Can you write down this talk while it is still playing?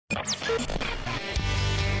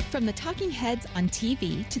From the talking heads on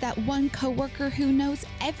TV to that one coworker who knows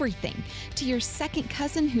everything to your second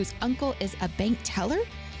cousin whose uncle is a bank teller,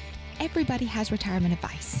 everybody has retirement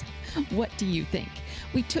advice. What do you think?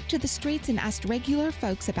 We took to the streets and asked regular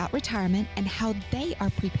folks about retirement and how they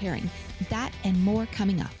are preparing. That and more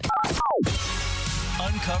coming up.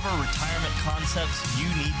 Uncover retirement concepts you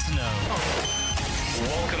need to know.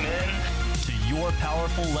 Welcome in to Your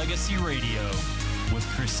Powerful Legacy Radio with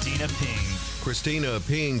Christina Ping. Christina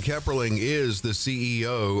Ping Kepperling is the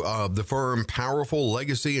CEO of the firm Powerful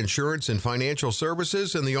Legacy Insurance and Financial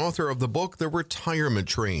Services and the author of the book, The Retirement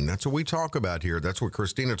Train. That's what we talk about here. That's what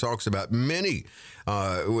Christina talks about many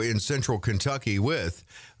in central Kentucky with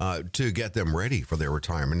to get them ready for their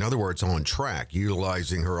retirement. In other words, on track,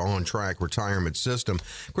 utilizing her on-track retirement system.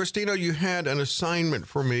 Christina, you had an assignment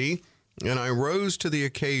for me, and I rose to the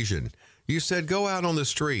occasion. You said, go out on the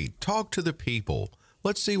street, talk to the people.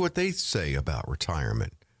 Let's see what they say about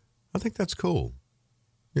retirement. I think that's cool.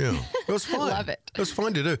 Yeah, it was fun. Love it. It was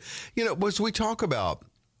fun to do. You know, as we talk about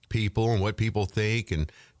people and what people think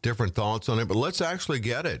and different thoughts on it, but let's actually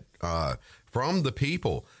get it from the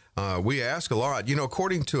people. We ask a lot. You know,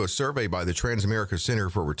 according to a survey by the Transamerica Center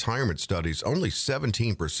for Retirement Studies, only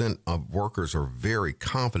 17% of workers are very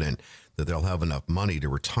confident that they'll have enough money to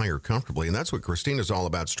retire comfortably. And that's what Christina's all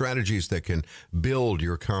about, strategies that can build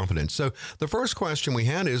your confidence. So the first question we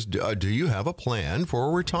had is, do you have a plan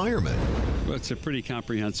for retirement? Well, it's a pretty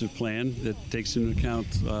comprehensive plan that takes into account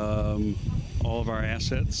all of our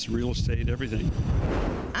assets, real estate, everything.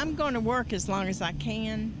 I'm going to work as long as I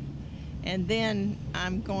can, and then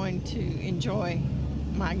I'm going to enjoy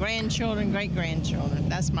my grandchildren, great-grandchildren.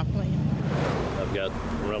 That's my plan. I've got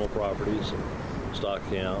rental properties, stock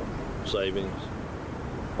account, savings,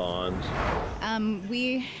 bonds.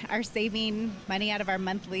 We are saving money out of our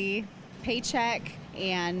monthly paycheck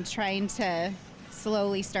and trying to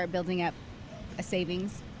slowly start building up a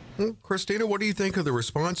savings. Christina, what do you think of the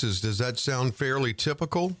responses? Does that sound fairly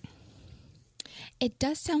typical? It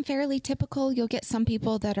does sound fairly typical. You'll get some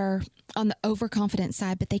people that are on the overconfident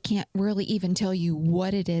side, but they can't really even tell you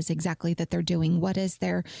what it is exactly that they're doing. What is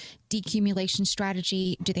their decumulation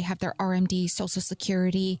strategy? Do they have their RMD, Social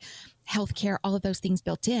Security, healthcare, all of those things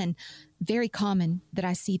built in? Very common that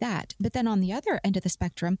I see that. But then on the other end of the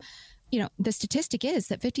spectrum, you know, the statistic is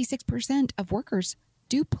that 56% of workers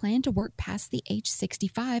do plan to work past the age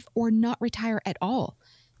 65 or not retire at all.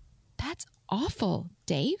 That's awful,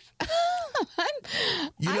 Dave.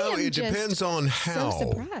 It depends on how.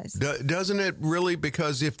 So surprised. Doesn't it really?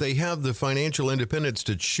 Because if they have the financial independence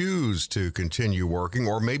to choose to continue working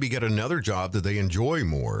or maybe get another job that they enjoy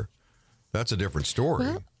more, that's a different story.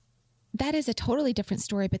 Well, that is a totally different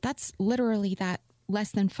story, but that's literally that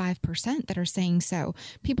less than 5% that are saying so.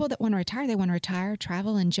 People that want to retire, they want to retire,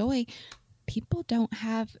 travel, enjoy. People don't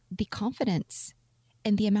have the confidence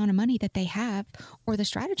and the amount of money that they have or the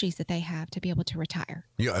strategies that they have to be able to retire.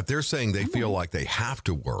 Yeah, if they're saying they feel like they have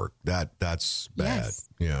to work, that's bad. Yes.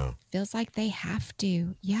 Yeah. Feels like they have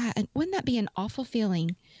to. Yeah. And wouldn't that be an awful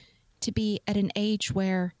feeling to be at an age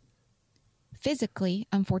where physically,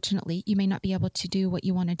 unfortunately, you may not be able to do what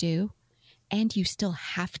you want to do and you still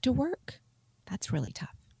have to work? That's really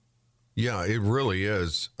tough. Yeah, it really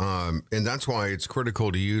is. And that's why it's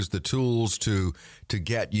critical to use the tools to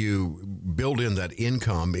get you build in that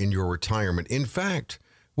income in your retirement. In fact,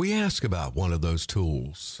 we ask about one of those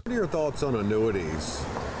tools. What are your thoughts on annuities?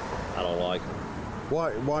 I don't like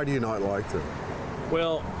them. Why do you not like them?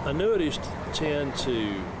 Well, annuities tend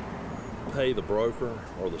to pay the broker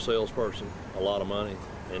or the salesperson a lot of money,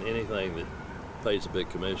 and anything that pays a big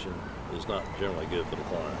commission is not generally good for the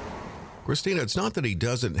client. Christina, it's not that he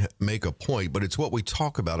doesn't make a point, but it's what we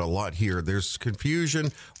talk about a lot here. There's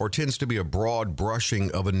confusion or tends to be a broad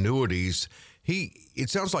brushing of annuities.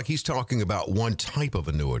 It sounds like he's talking about one type of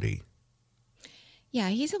annuity. Yeah,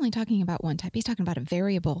 he's only talking about one type. He's talking about a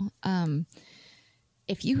variable.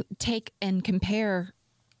 If you take and compare,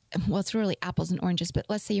 well, it's really apples and oranges, but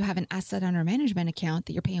let's say you have an asset under management account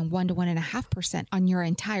that you're paying 1 to 1.5% on your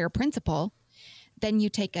entire principal. Then you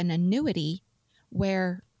take an annuity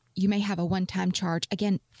where you may have a one-time charge.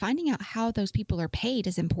 Again, finding out how those people are paid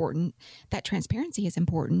is important. That transparency is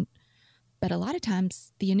important. But a lot of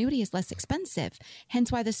times the annuity is less expensive.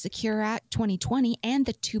 Hence why the Secure Act 2020 and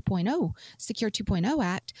the Secure 2.0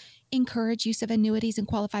 Act encourage use of annuities and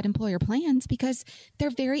qualified employer plans because they're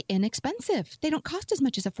very inexpensive. They don't cost as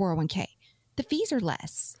much as a 401k. The fees are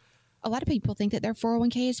less. A lot of people think that their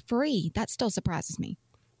 401k is free. That still surprises me.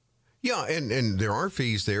 Yeah, and there are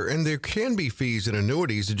fees there, and there can be fees in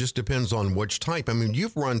annuities. It just depends on which type. I mean,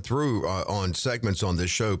 you've run through on segments on this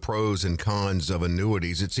show pros and cons of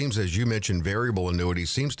annuities. It seems, as you mentioned, variable annuities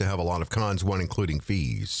seems to have a lot of cons, one including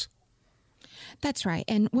fees. That's right.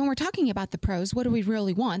 And when we're talking about the pros, what do we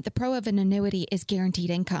really want? The pro of an annuity is guaranteed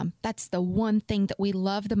income. That's the one thing that we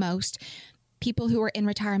love the most. People who are in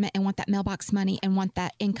retirement and want that mailbox money and want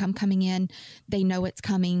that income coming in, they know it's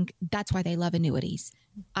coming. That's why they love annuities.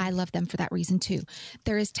 I love them for that reason too.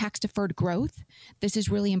 There is tax-deferred growth. This is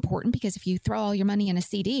really important because if you throw all your money in a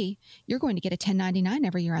CD, you're going to get a 1099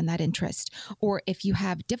 every year on that interest. Or if you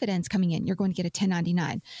have dividends coming in, you're going to get a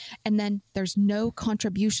 1099. And then there's no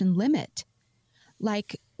contribution limit.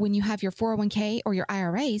 Like when you have your 401k or your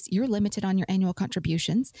IRAs, you're limited on your annual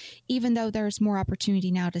contributions. Even though there's more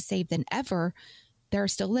opportunity now to save than ever, there are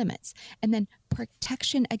still limits. And then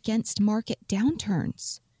protection against market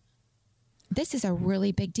downturns. This is a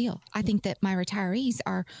really big deal. I think that my retirees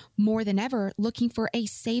are more than ever looking for a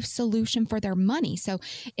safe solution for their money. So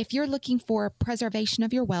if you're looking for preservation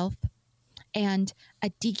of your wealth and a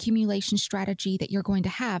decumulation strategy that you're going to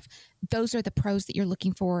have, those are the pros that you're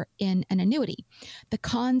looking for in an annuity. The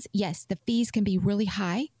cons, yes, the fees can be really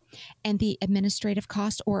high, and the administrative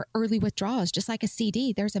cost or early withdrawals, just like a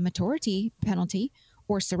CD, there's a maturity penalty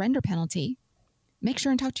or surrender penalty. Make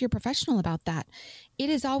sure and talk to your professional about that. It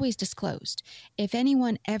is always disclosed. If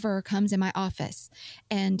anyone ever comes in my office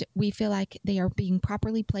and we feel like they are being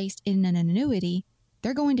properly placed in an annuity,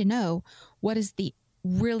 they're going to know what is the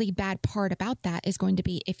really bad part about that is going to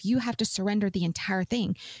be if you have to surrender the entire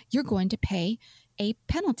thing, you're going to pay a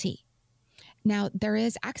penalty. Now, there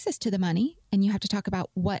is access to the money, and you have to talk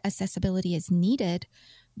about what accessibility is needed,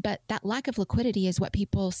 but that lack of liquidity is what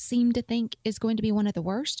people seem to think is going to be one of the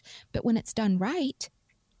worst. But when it's done right,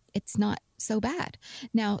 it's not so bad.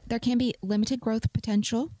 Now, there can be limited growth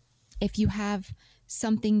potential if you have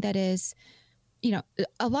something that is, you know,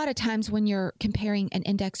 a lot of times when you're comparing an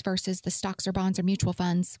index versus the stocks or bonds or mutual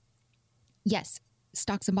funds, yes,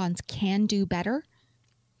 stocks and bonds can do better,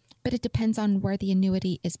 but it depends on where the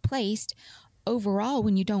annuity is placed. Overall,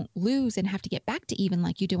 when you don't lose and have to get back to even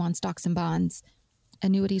like you do on stocks and bonds,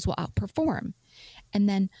 annuities will outperform. And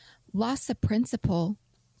then loss of principal,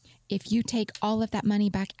 if you take all of that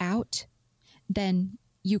money back out, then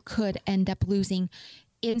you could end up losing.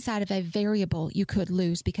 Inside of a variable, you could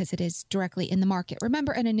lose because it is directly in the market.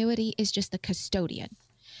 Remember, an annuity is just the custodian.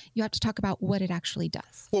 You have to talk about what it actually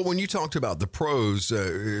does. Well, when you talked about the pros,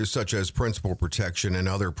 such as principal protection and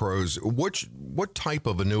other pros, what type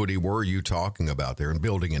of annuity were you talking about there? And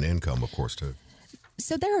building an income, of course, too.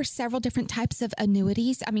 So there are several different types of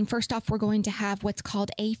annuities. I mean, first off, we're going to have what's called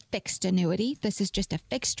a fixed annuity. This is just a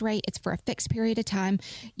fixed rate. It's for a fixed period of time.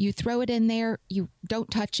 You throw it in there, you don't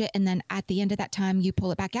touch it, and then at the end of that time, you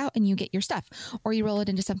pull it back out and you get your stuff. Or you roll it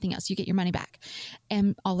into something else, you get your money back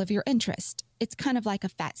and all of your interest. It's kind of like a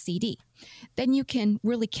fat CD. Then you can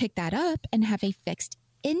really kick that up and have a fixed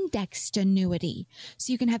indexed annuity.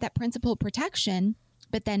 So you can have that principal protection,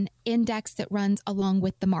 but then index that runs along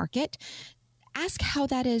with the market. Ask how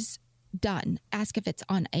that is done. Ask if it's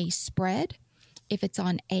on a spread, if it's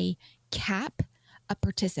on a cap, a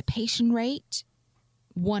participation rate,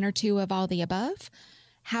 one or two of all the above.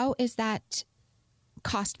 How is that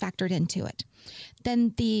cost factored into it?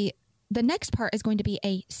 Then the next part is going to be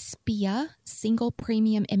a SPIA, single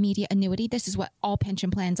premium immediate annuity. This is what all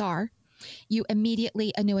pension plans are. You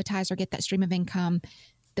immediately annuitize or get that stream of income.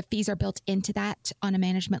 The fees are built into that on a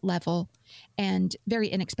management level and very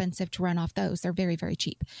inexpensive to run off those. They're very, very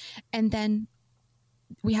cheap. And then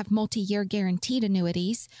we have multi-year guaranteed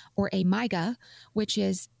annuities, or a MYGA, which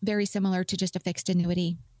is very similar to just a fixed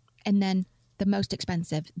annuity. And then the most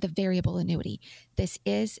expensive, the variable annuity. This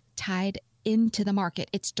is tied into the market.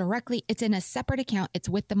 It's in a separate account. It's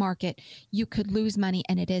with the market. You could lose money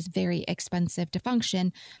and it is very expensive to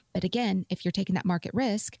function. But again, if you're taking that market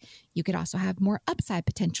risk, you could also have more upside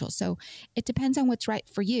potential. So it depends on what's right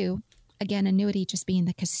for you. Again, annuity just being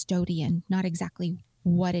the custodian, not exactly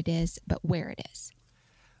what it is, but where it is.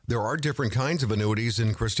 There are different kinds of annuities,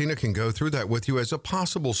 and Christina can go through that with you as a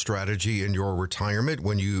possible strategy in your retirement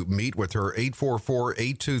when you meet with her.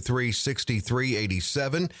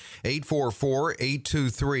 844-823-6387,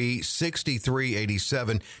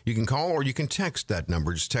 844-823-6387. You can call or you can text that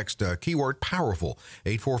number. Just text keyword powerful,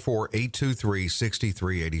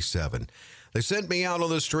 844-823-6387. They sent me out on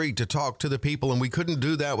the street to talk to the people, and we couldn't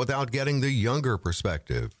do that without getting the younger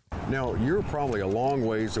perspective. Now, you're probably a long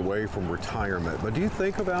ways away from retirement, but do you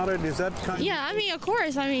think about it? Is that kind of... Yeah, I mean, of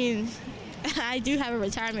course. I mean, I do have a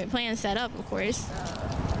retirement plan set up, of course.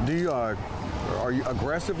 Do you, are Are you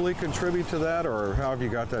aggressively contribute to that, or how have you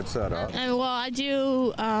got that set up? Well, I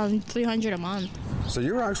do $300 a month. So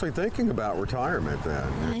you're actually thinking about retirement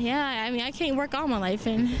then? Yeah, I mean, I can't work all my life,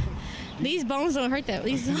 and these bones don't hurt that.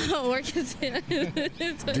 These don't work.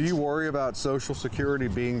 Do you worry about Social Security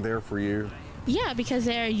being there for you? Yeah, because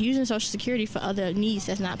they're using Social Security for other needs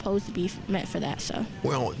that's not supposed to be meant for that. So.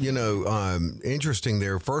 Well, interesting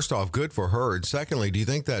there. First off, good for her. And secondly, do you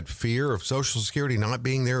think that fear of Social Security not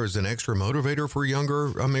being there is an extra motivator for younger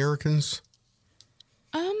Americans?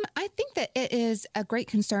 I think that it is a great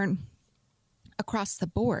concern across the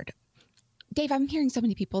board. Dave, I'm hearing so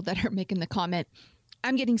many people that are making the comment,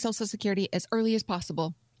 I'm getting Social Security as early as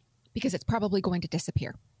possible because it's probably going to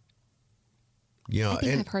disappear. Yeah, I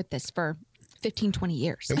think I've heard this for 15, 20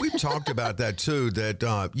 years. And we've talked about that too,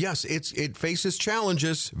 that yes, it faces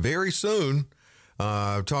challenges very soon.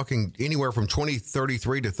 Talking anywhere from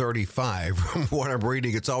 2033 to 35 from what I'm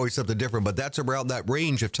reading. It's always something different, but that's around that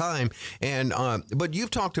range of time. And but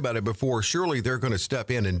you've talked about it before. Surely they're going to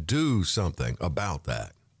step in and do something about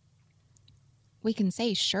that. We can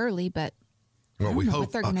say surely, but well, we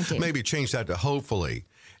hope they're going to do. Maybe change that to hopefully.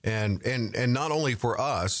 And not only for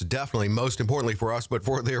us, definitely most importantly for us, but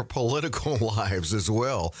for their political lives as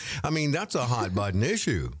well. I mean, that's a hot button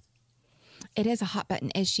issue. It is a hot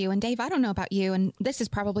button issue. And Dave, I don't know about you, and this is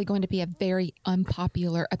probably going to be a very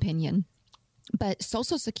unpopular opinion, but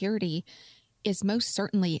Social Security is most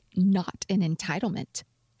certainly not an entitlement.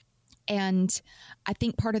 And I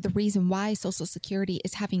think part of the reason why Social Security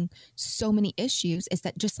is having so many issues is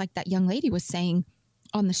that, just like that young lady was saying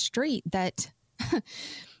on the street, that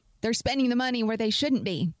they're spending the money where they shouldn't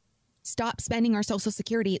be. Stop spending our Social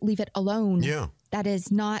Security. Leave it alone. Yeah. That is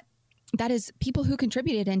people who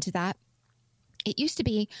contributed into that. It used to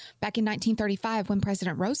be back in 1935 when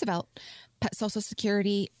President Roosevelt put Social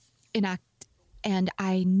Security in act. And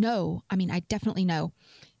I definitely know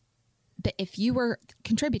that if you were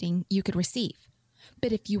contributing, you could receive.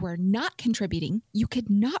 But if you were not contributing, you could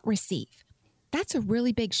not receive. That's a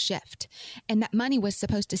really big shift. And that money was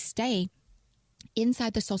supposed to stay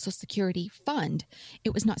inside the Social Security fund.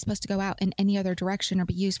 It was not supposed to go out in any other direction or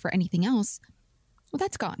be used for anything else. Well,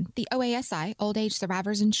 that's gone. The OASI, Old Age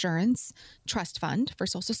Survivors Insurance Trust Fund for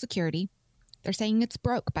Social Security, they're saying it's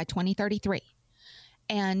broke by 2033.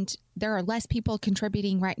 And there are less people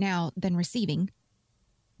contributing right now than receiving.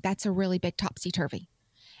 That's a really big topsy-turvy.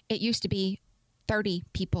 It used to be 30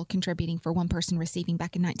 people contributing for one person receiving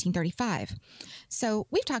back in 1935. So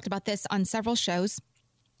we've talked about this on several shows.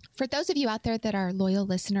 For those of you out there that are loyal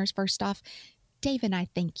listeners, first off, Dave and I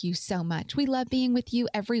thank you so much. We love being with you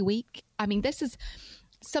every week. I mean, this is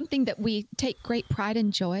something that we take great pride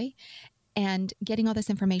and joy, and getting all this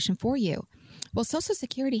information for you. Well, Social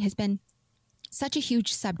Security has been such a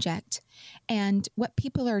huge subject, and what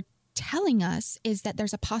people are telling us is that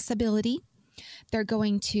there's a possibility they're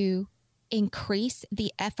going to increase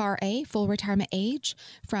the FRA, full retirement age,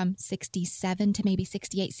 from 67 to maybe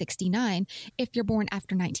 68, 69 if you're born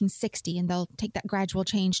after 1960, and they'll take that gradual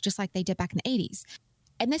change just like they did back in the 80s.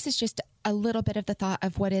 And this is just a little bit of the thought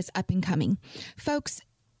of what is up and coming. Folks,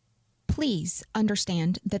 please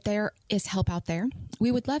understand that there is help out there.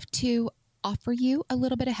 We would love to offer you a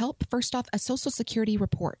little bit of help. First off, a Social Security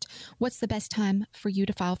report. What's the best time for you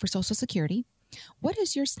to file for Social Security? What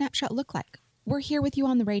does your snapshot look like? We're here with you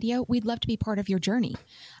on the radio. We'd love to be part of your journey.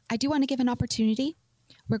 I do want to give an opportunity.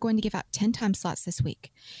 We're going to give out 10 time slots this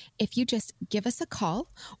week. If you just give us a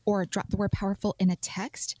call or drop the word powerful in a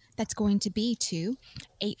text, that's going to be to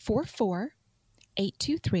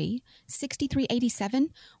 844-823-6387.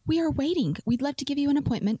 We are waiting. We'd love to give you an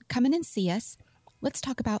appointment. Come in and see us. Let's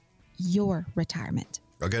talk about your retirement.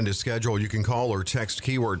 Again, to schedule, you can call or text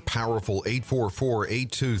keyword powerful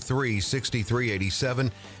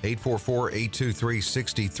 844-823-6387,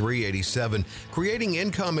 844-823-6387. Creating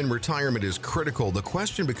income in retirement is critical. The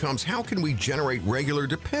question becomes, how can we generate regular,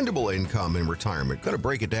 dependable income in retirement? Going to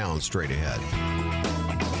break it down straight ahead.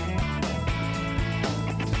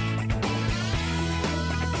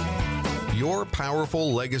 Your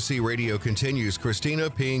Powerful Legacy Radio continues. Christina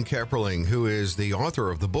Ping Kepperling, who is the author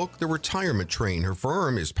of the book, The Retirement Train. Her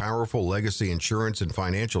firm is Powerful Legacy Insurance and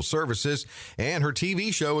Financial Services, and her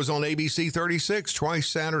TV show is on ABC 36 twice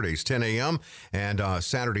Saturdays, 10 a.m., and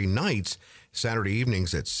Saturday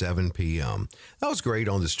evenings at 7 p.m. That was great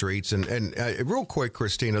on the streets. And real quick,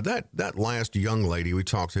 Christina, that last young lady we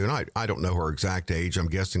talked to, and I don't know her exact age, I'm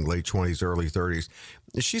guessing late 20s, early 30s.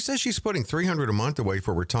 She says she's putting $300 a month away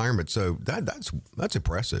for retirement. So that's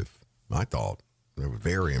impressive, I thought.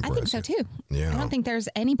 Very impressive. I think so, too. Yeah. I don't think there's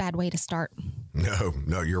any bad way to start.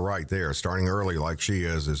 No, you're right there. Starting early like she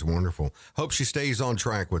is wonderful. Hope she stays on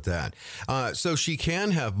track with that. So she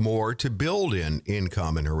can have more to build in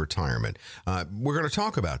income in her retirement. We're going to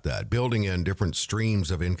talk about that, building in different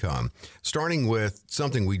streams of income, starting with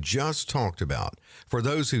something we just talked about. For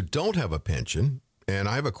those who don't have a pension, and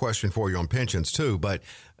I have a question for you on pensions too, but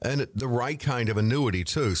and the right kind of annuity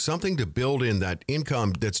too, something to build in that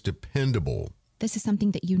income that's dependable. This is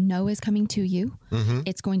something that you know is coming to you. Mm-hmm.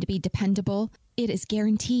 It's going to be dependable. It is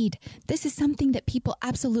guaranteed. This is something that people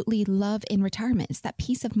absolutely love in retirement. It's that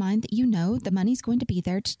peace of mind that you know the money's going to be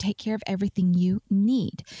there to take care of everything you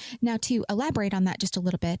need. Now, to elaborate on that just a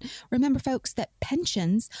little bit, remember, folks, that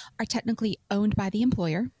pensions are technically owned by the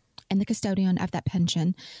employer and the custodian of that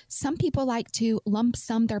pension. Some people like to lump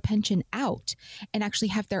sum their pension out and actually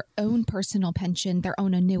have their own personal pension, their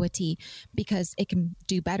own annuity, because it can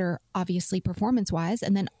do better, obviously, performance-wise,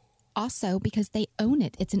 and then also because they own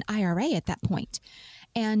it. It's an IRA at that point.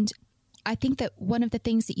 And I think that one of the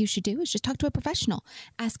things that you should do is just talk to a professional.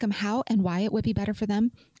 Ask them how and why it would be better for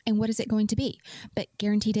them and what is it going to be. But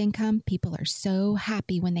guaranteed income, people are so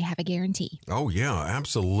happy when they have a guarantee. Oh, yeah,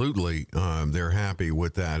 absolutely. They're happy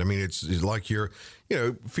with that. I mean, it's like you're,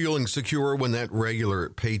 feeling secure when that regular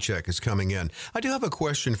paycheck is coming in. I do have a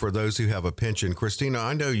question for those who have a pension. Christina,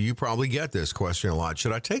 I know you probably get this question a lot.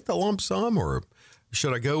 Should I take the lump sum or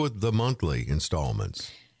should I go with the monthly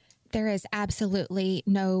installments? There is absolutely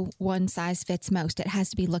no one size fits most. It has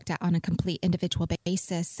to be looked at on a complete individual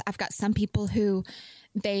basis. I've got some people who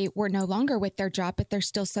they were no longer with their job, but they're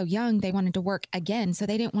still so young. They wanted to work again. So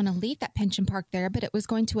they didn't want to leave that pension park there, but it was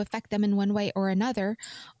going to affect them in one way or another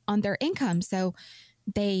on their income. So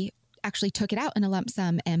they actually took it out in a lump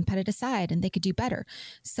sum and put it aside and they could do better.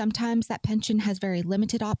 Sometimes that pension has very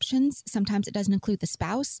limited options. Sometimes it doesn't include the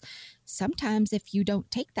spouse. Sometimes if you don't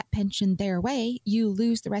take that pension their way, you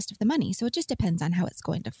lose the rest of the money. So it just depends on how it's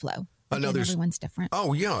going to flow. Again, everyone's different.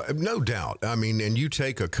 Oh, yeah, no doubt. I mean, and you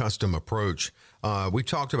take a custom approach. We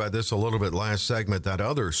talked about this a little bit last segment, that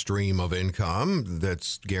other stream of income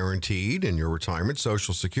that's guaranteed in your retirement,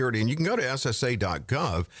 Social Security. And you can go to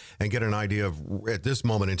SSA.gov and get an idea of, at this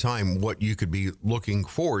moment in time, what you could be looking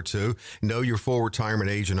forward to, know your full retirement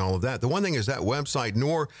age and all of that. The one thing is that website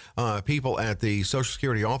nor people at the Social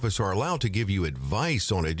Security office are allowed to give you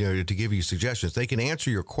advice on it, to give you suggestions. They can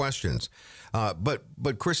answer your questions.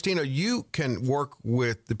 But Christina, you can work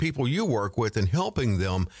with the people you work with and helping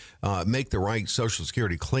them make the right Social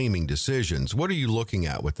Security claiming decisions. What are you looking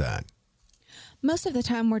at with that? Most of the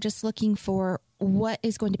time, we're just looking for what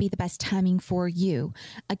is going to be the best timing for you.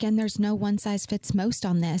 Again, there's no one size fits most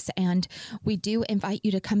on this. And we do invite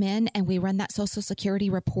you to come in and we run that Social Security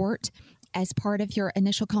report as part of your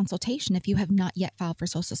initial consultation if you have not yet filed for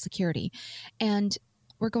Social Security. And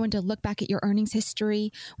we're going to look back at your earnings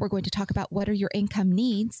history. We're going to talk about what are your income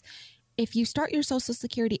needs. If you start your Social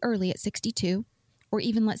Security early at 62, or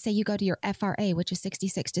even let's say you go to your FRA, which is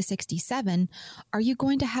 66 to 67, are you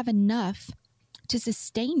going to have enough to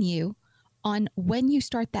sustain you on when you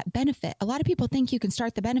start that benefit? A lot of people think you can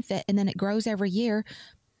start the benefit and then it grows every year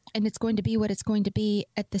and it's going to be what it's going to be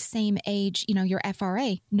at the same age, your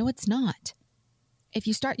FRA. No, it's not. If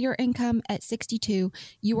you start your income at 62,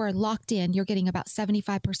 you are locked in. You're getting about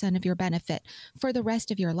 75% of your benefit for the rest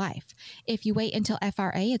of your life. If you wait until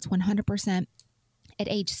FRA, it's 100%. At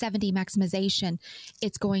age 70 maximization,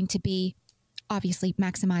 it's going to be obviously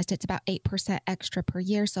maximized. It's about 8% extra per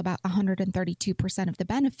year, so about 132% of the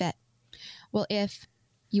benefit. Well, if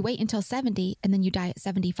you wait until 70 and then you die at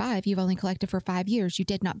 75, you've only collected for 5 years. You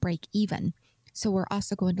did not break even. So we're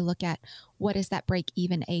also going to look at what is that break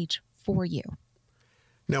even age for you.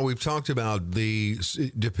 Now, we've talked about the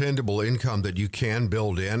dependable income that you can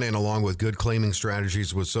build in and along with good claiming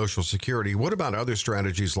strategies with Social Security. What about other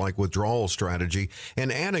strategies like withdrawal strategy? And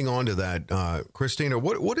adding on to that, Christina,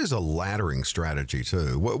 what is a laddering strategy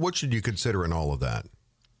too? What should you consider in all of that?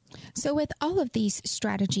 So with all of these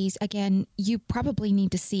strategies, again, you probably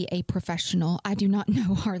need to see a professional. I do not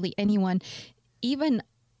know hardly anyone, even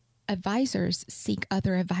advisors seek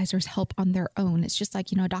other advisors' help on their own. It's just like,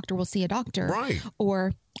 a doctor will see a doctor, right?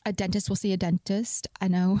 Or a dentist will see a dentist. I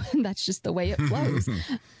know that's just the way it flows.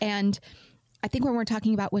 And I think when we're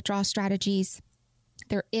talking about withdrawal strategies,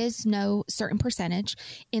 there is no certain percentage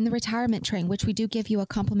in the retirement train, which we do give you a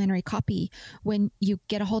complimentary copy when you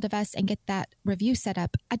get a hold of us and get that review set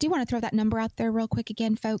up. I do want to throw that number out there real quick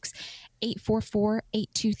again, folks,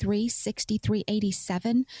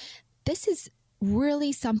 844-823-6387. This is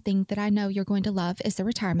really something that I know you're going to love is the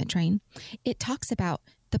retirement train. It talks about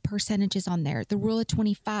the percentages on there, the rule of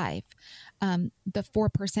 25, the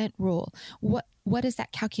 4% rule. What does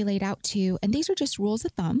that calculate out to? And these are just rules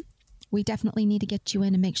of thumb. we definitely need to get you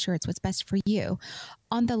in and make sure it's what's best for you.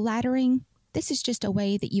 On the laddering, this is just a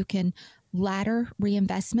way that you can ladder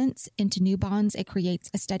reinvestments into new bonds. It creates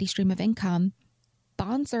a steady stream of income.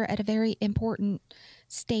 Bonds are at a very important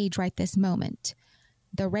stage right this moment.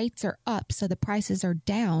 The rates are up, so the prices are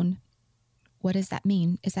down. What does that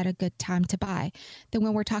mean? Is that a good time to buy? Then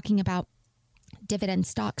when we're talking about dividend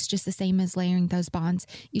stocks, just the same as layering those bonds,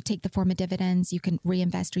 you take the form of dividends, you can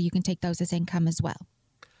reinvest, or you can take those as income as well.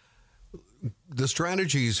 The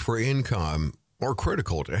strategies for income are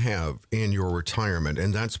critical to have in your retirement,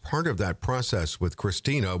 and that's part of that process with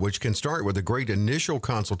Christina, which can start with a great initial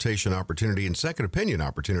consultation opportunity and second opinion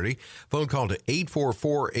opportunity. Phone call to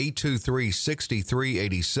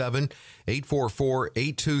 844-823-6387,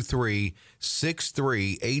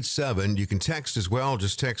 844-823-6387. You can text as well.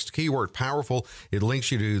 Just text keyword powerful. It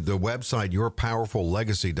links you to the website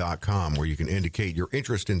yourpowerfullegacy.com, where you can indicate your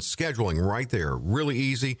interest in scheduling right there. Really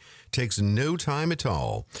easy. Takes no time at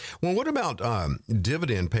all. Well, what about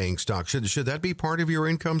dividend paying stocks? Should that be part of your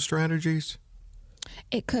income strategies?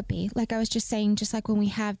 It could be. Like I was just saying, just like when we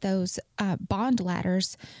have those bond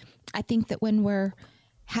ladders, I think that when we're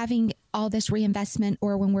having all this reinvestment,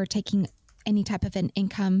 or when we're taking any type of an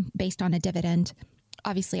income based on a dividend,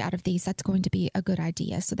 obviously out of these, that's going to be a good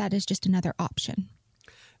idea. So that is just another option.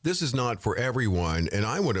 This is not for everyone, and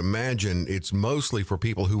I would imagine it's mostly for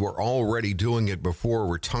people who are already doing it before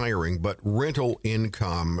retiring, but rental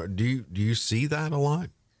income, do you see that a lot?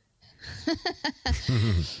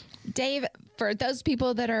 Dave, for those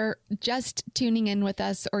people that are just tuning in with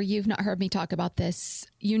us, or you've not heard me talk about this,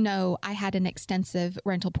 you know I had an extensive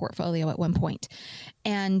rental portfolio at one point,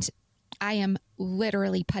 and I am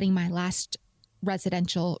literally putting my last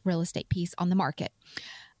residential real estate piece on the market.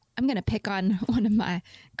 I'm going to pick on one of my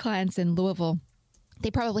clients in Louisville.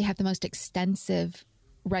 They probably have the most extensive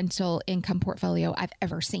rental income portfolio I've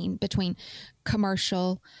ever seen, between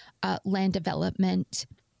commercial, land development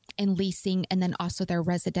and leasing, and then also their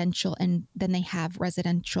residential, and then they have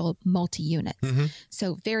residential multi-units. Mm-hmm.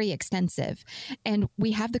 So very extensive. And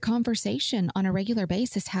we have the conversation on a regular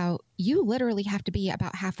basis how you literally have to be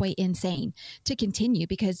about halfway insane to continue,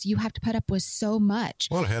 because you have to put up with so much.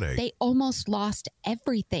 What a headache. They almost lost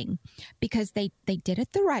everything because they did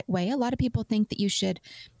it the right way. A lot of people think that you should,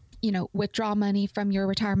 withdraw money from your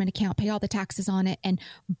retirement account, pay all the taxes on it, and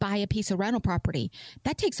buy a piece of rental property.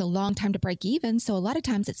 That takes a long time to break even. So a lot of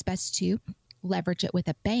times it's best to leverage it with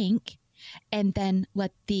a bank and then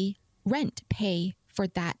let the rent pay for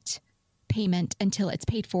that payment until it's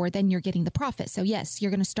paid for. Then you're getting the profit. So yes,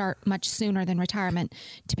 you're going to start much sooner than retirement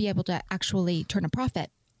to be able to actually turn a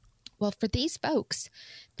profit. Well, for these folks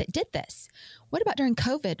that did this, what about during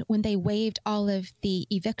COVID when they waived all of the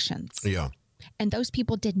evictions? Yeah. And those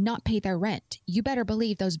people did not pay their rent. You better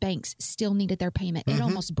believe those banks still needed their payment. It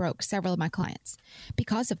almost broke several of my clients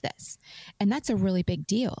because of this. And that's a really big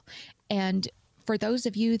deal. And for those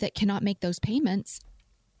of you that cannot make those payments,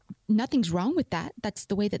 nothing's wrong with that. That's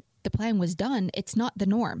the way that the plan was done. It's not the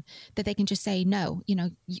norm that they can just say, no,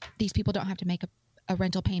 these people don't have to make a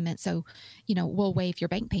rental payment. So, we'll waive your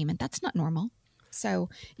bank payment. That's not normal. So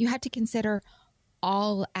you have to consider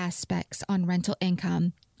all aspects on rental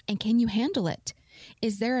income. And can you handle it?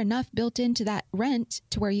 Is there enough built into that rent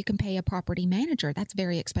to where you can pay a property manager? That's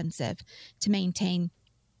very expensive to maintain.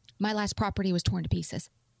 My last property was torn to pieces.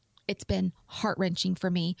 It's been heart-wrenching for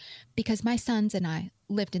me because my sons and I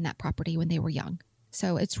lived in that property when they were young.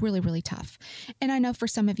 So it's really, really tough. And I know for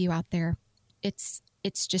some of you out there, it's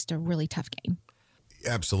just a really tough game.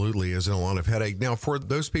 Absolutely, isn't a lot of headache. Now, for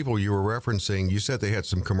those people you were referencing, you said they had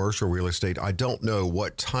some commercial real estate. I don't know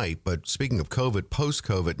what type, but speaking of COVID,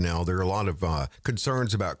 post-COVID now, there are a lot of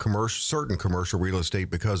concerns about certain commercial real estate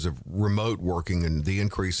because of remote working and the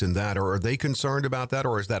increase in that. Or are they concerned about that,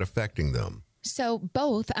 or is that affecting them? So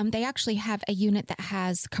both, they actually have a unit that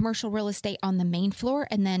has commercial real estate on the main floor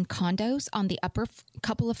and then condos on the upper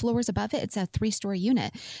couple of floors above it. It's a 3-story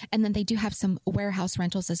unit. And then they do have some warehouse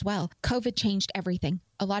rentals as well. COVID changed everything.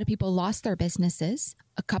 A lot of people lost their businesses.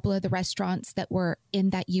 A couple of the restaurants that were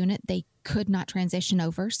in that unit, they could not transition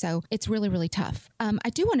over. So it's really, really tough.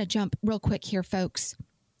 I do want to jump real quick here, folks.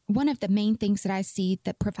 One of the main things that I see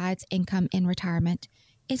that provides income in retirement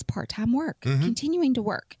is part-time work, continuing to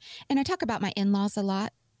work. And I talk about my in-laws a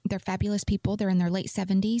lot. They're fabulous people. They're in their late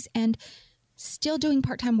 70s and still doing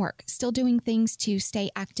part-time work, still doing things to stay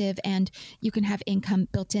active, and you can have income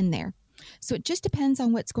built in there. So it just depends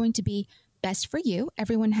on what's going to be best for you.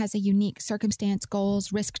 Everyone has a unique circumstance,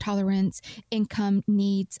 goals, risk tolerance, income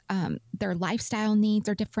needs. Their lifestyle needs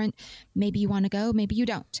are different. Maybe you want to go, maybe you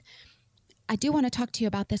don't. I do want to talk to you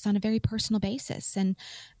about this on a very personal basis. And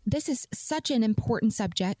this is such an important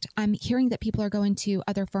subject. I'm hearing that people are going to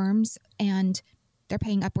other firms and they're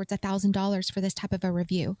paying upwards of $1,000 for this type of a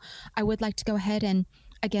review. I would like to go ahead and,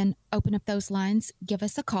 again, open up those lines. Give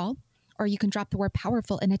us a call, or you can drop the word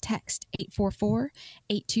powerful in a text,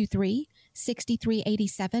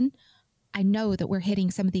 844-823-6387. I know that we're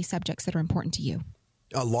hitting some of these subjects that are important to you.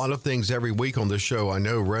 A lot of things every week on this show I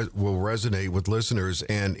know will resonate with listeners.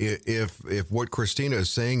 And if what Christina is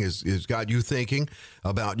saying is got you thinking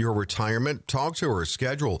about your retirement, talk to her,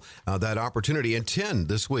 schedule that opportunity. And 10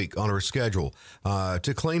 this week on her schedule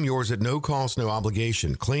to claim yours at no cost, no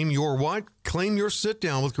obligation. Claim your what? Claim your sit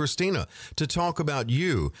down with Christina to talk about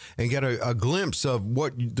you and get a glimpse of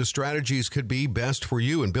what the strategies could be best for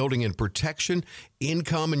you in building in protection,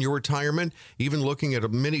 income in your retirement, even looking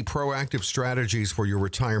at many proactive strategies for your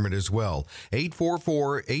retirement as well.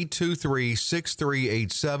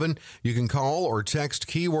 844-823-6387. You can call or text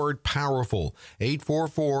keyword powerful,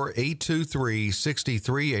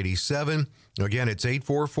 844-823-6387. Again, it's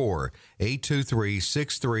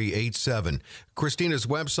 844-823-6387. Christina's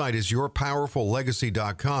website is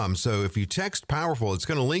yourpowerfullegacy.com. So if you text powerful, it's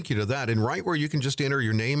going to link you to that. And right where you can just enter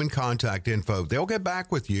your name and contact info, they'll get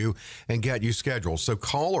back with you and get you scheduled. So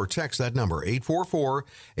call or text that number,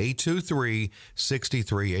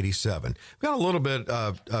 844-823-6387. We've got a little bit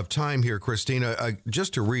of time here, Christina.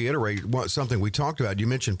 Just to reiterate something we talked about, you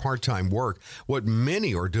mentioned part-time work. What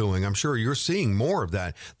many are doing, I'm sure you're seeing more of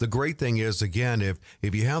that. The great thing is, again, if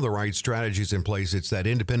you have the right strategies in place, it's that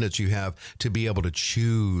independence you have to be able to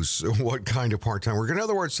choose what kind of part-time work. In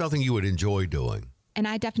other words, something you would enjoy doing. And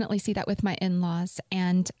I definitely see that with my in-laws.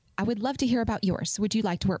 And I would love to hear about yours. Would you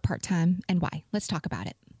like to work part-time and why? Let's talk about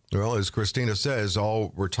it. Well, as Christina says,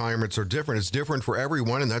 all retirements are different. It's different for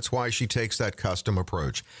everyone, and that's why she takes that custom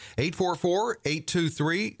approach.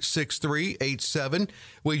 844-823-6387.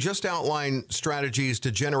 We just outlined strategies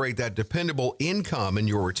to generate that dependable income in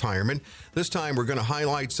your retirement. This time, we're going to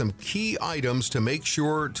highlight some key items to make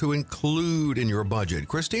sure to include in your budget.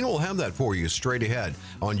 Christina will have that for you straight ahead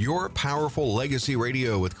on Your Powerful Legacy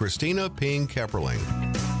Radio with Christina Ping-Kepperling.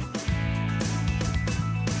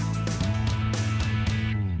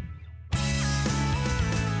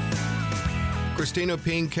 Christina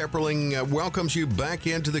Ping-Kepperling welcomes you back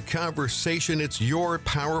into the conversation. It's Your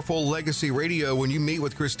Powerful Legacy Radio. When you meet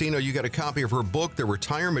with Christina, you get a copy of her book, The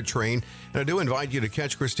Retirement Train. And I do invite you to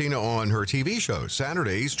catch Christina on her TV show,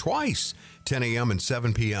 Saturdays, twice, 10 a.m. and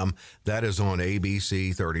 7 p.m. That is on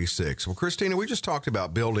ABC 36. Well, Christina, we just talked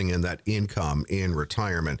about building in that income in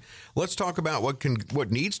retirement. Let's talk about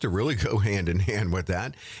what needs to really go hand in hand with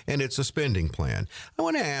that, and it's a spending plan. I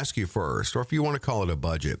want to ask you first, or if you want to call it a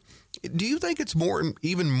budget, do you think it's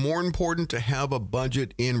even more important to have a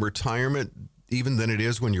budget in retirement even than it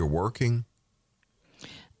is when you're working?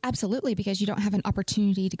 Absolutely, because you don't have an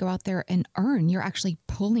opportunity to go out there and earn. You're actually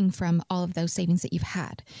pulling from all of those savings that you've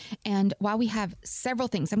had. And while we have several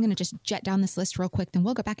things, I'm going to just jet down this list real quick, then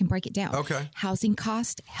we'll go back and break it down. Okay. Housing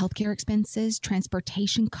cost, healthcare expenses,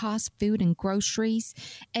 transportation costs, food and groceries,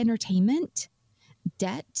 entertainment,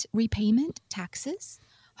 debt repayment, taxes,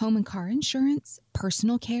 home and car insurance,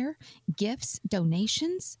 personal care, gifts,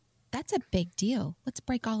 donations. That's a big deal. Let's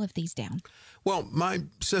break all of these down. Well, my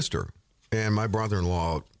sister and my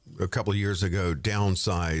brother-in-law a couple of years ago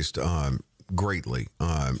downsized greatly.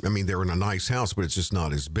 I mean, they're in a nice house, but it's just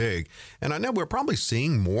not as big. And I know we're probably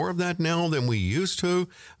seeing more of that now than we used to.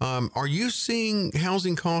 Are you seeing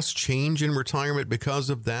housing costs change in retirement because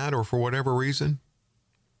of that or for whatever reason?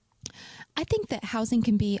 I think that housing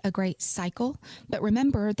can be a great cycle, but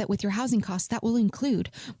remember that with your housing costs, that will include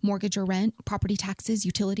mortgage or rent, property taxes,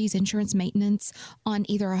 utilities, insurance, maintenance on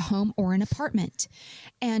either a home or an apartment.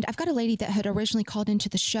 And I've got a lady that had originally called into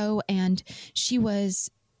the show, and she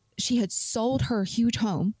had sold her huge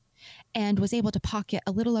home and was able to pocket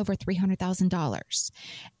a little over $300,000.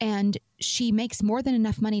 And she makes more than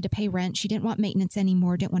enough money to pay rent. She didn't want maintenance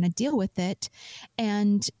anymore, didn't want to deal with it.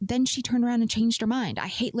 And then she turned around and changed her mind. I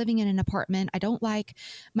hate living in an apartment. I don't like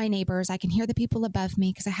my neighbors. I can hear the people above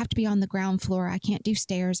me because I have to be on the ground floor. I can't do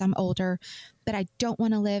stairs. I'm older, but I don't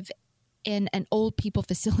want to live in an old people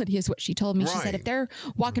facility is what she told me. Right. She said, if they're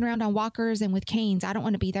walking around on walkers and with canes, I don't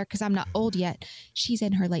want to be there because I'm not old yet. She's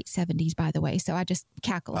in her late 70s, by the way. So I just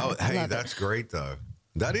cackle. Oh, hey, that's great, though.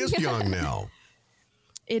 That is young now.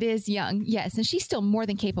 It is young, yes. And she's still more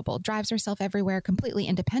than capable, drives herself everywhere, completely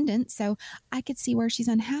independent. So I could see where she's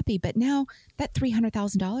unhappy. But now that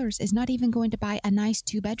 $300,000 is not even going to buy a nice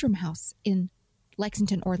 2-bedroom house in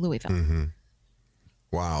Lexington or Louisville. Mm-hmm.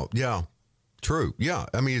 Wow. Yeah. True. Yeah.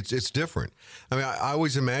 I mean, it's different. I mean, I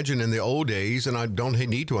always imagine in the old days, and I don't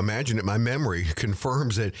need to imagine it, my memory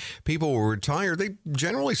confirms that people were retired. They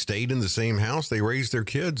generally stayed in the same house they raised their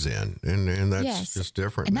kids in. And that's just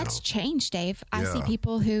different And now. that's changed, Dave. I see Yeah.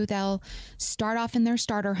 people who they'll start off in their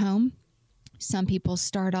starter home. Some people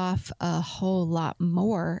start off a whole lot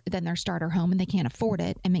more than their starter home and they can't afford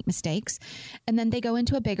it and make mistakes. And then they go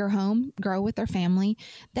into a bigger home, grow with their family.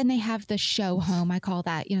 Then they have the show home. I call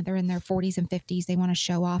that, they're in their 40s and 50s. They want to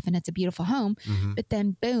show off and it's a beautiful home. Mm-hmm. But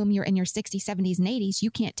then boom, you're in your 60s, 70s, and 80s.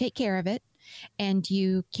 You can't take care of it and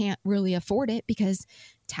you can't really afford it because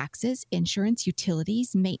taxes, insurance,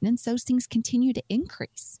 utilities, maintenance, those things continue to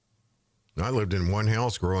increase. I lived in one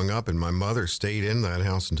house growing up, and my mother stayed in that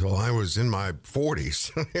house until I was in my 40s.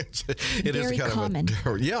 It is Very kind common.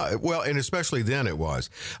 Yeah, well, and especially then it was.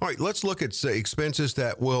 All right, let's look at expenses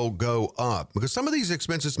that will go up, because some of these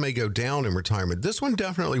expenses may go down in retirement. This one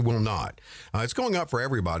definitely will not. It's going up for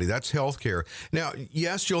everybody. That's healthcare. Now,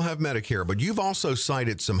 yes, you'll have Medicare, but you've also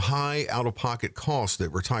cited some high out-of-pocket costs that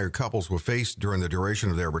retired couples will face during the duration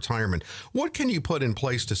of their retirement. What can you put in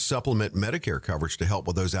place to supplement Medicare coverage to help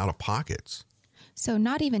with those out-of-pockets? So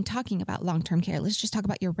not even talking about long-term care. Let's just talk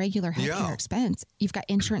about your regular healthcare expense. You've got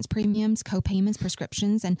insurance premiums, co-payments,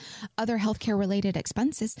 prescriptions, and other healthcare related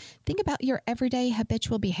expenses. Think about your everyday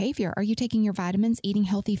habitual behavior. Are you taking your vitamins, eating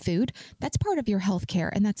healthy food? That's part of your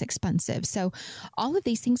healthcare and that's expensive. So all of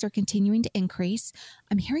these things are continuing to increase.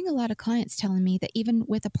 I'm hearing a lot of clients telling me that even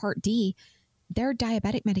with a Part D, their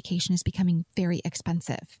diabetic medication is becoming very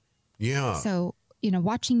expensive. Yeah. So,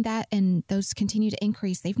 watching that and those continue to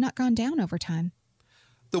increase, they've not gone down over time.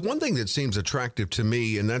 The one thing that seems attractive to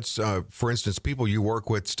me, and that's, for instance, people you work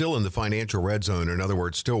with still in the financial red zone, in other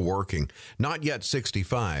words, still working, not yet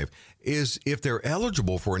 65, is if they're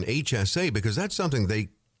eligible for an HSA, because that's something they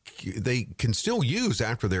can still use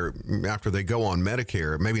after they go on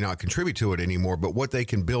Medicare, maybe not contribute to it anymore, but what they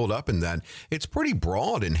can build up in that, it's pretty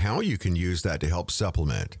broad in how you can use that to help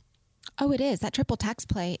supplement. Oh, it is. That triple tax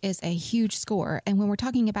play is a huge score. And when we're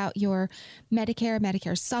talking about your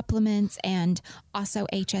Medicare supplements, and also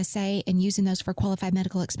HSA and using those for qualified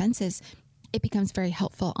medical expenses, it becomes very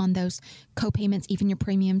helpful on those co-payments, even your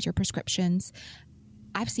premiums, your prescriptions.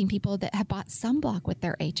 I've seen people that have bought sunblock with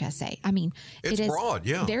their HSA. I mean, it's it is broad,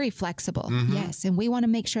 yeah. Very flexible. Mm-hmm. Yes. And we want to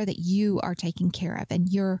make sure that you are taken care of and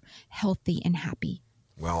you're healthy and happy.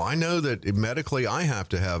 Well, I know that medically I have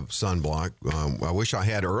to have sunblock. I wish I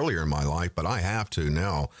had earlier in my life, but I have to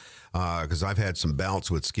now because I've had some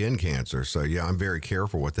bouts with skin cancer. So, yeah, I'm very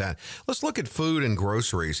careful with that. Let's look at food and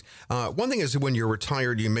groceries. One thing is that when you're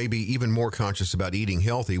retired, you may be even more conscious about eating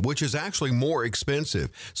healthy, which is actually more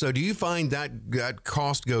expensive. So do you find that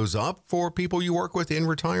cost goes up for people you work with in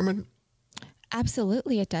retirement?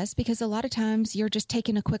 Absolutely, it does, because a lot of times you're just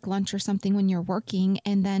taking a quick lunch or something when you're working,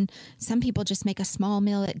 and then some people just make a small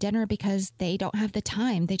meal at dinner because they don't have the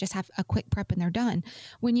time. They just have a quick prep and they're done.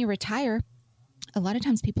 When you retire, a lot of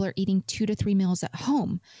times people are eating 2 to 3 meals at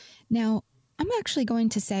home. Now, I'm actually going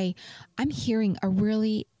to say I'm hearing a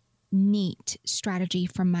really neat strategy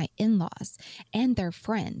from my in-laws and their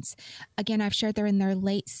friends. Again, I've shared they're in their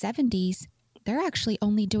late 70s. They're actually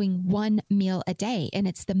only doing 1 meal a day, and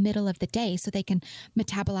it's the middle of the day so they can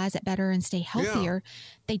metabolize it better and stay healthier. Yeah.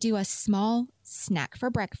 They do a small snack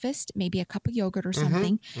for breakfast, maybe a cup of yogurt or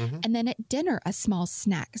something, and then at dinner, a small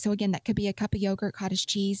snack. So again, that could be a cup of yogurt, cottage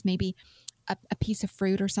cheese, maybe a piece of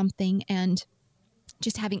fruit or something, and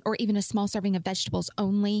just having, or even a small serving of vegetables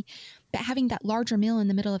only, but having that larger meal in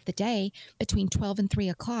the middle of the day between 12 and 3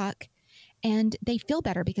 o'clock. And they feel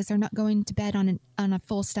better because they're not going to bed on a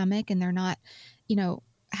full stomach, and they're not,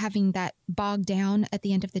 having that bogged down at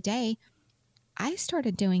the end of the day. I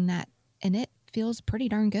started doing that, and it feels pretty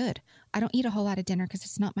darn good. I don't eat a whole lot of dinner because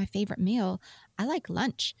it's not my favorite meal. I like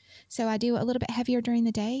lunch. So I do a little bit heavier during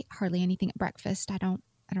the day, hardly anything at breakfast. I don't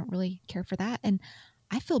really care for that. And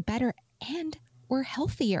I feel better, and we're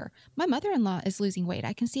healthier. My mother-in-law is losing weight.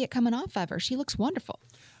 I can see it coming off of her. She looks wonderful.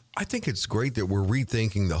 I think it's great that we're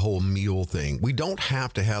rethinking the whole meal thing. We don't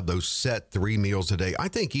have to have those set 3 meals a day. I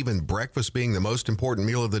think even breakfast being the most important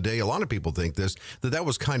meal of the day, a lot of people think that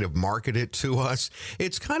was kind of marketed to us.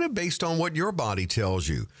 It's kind of based on what your body tells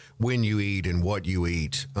you when you eat and what you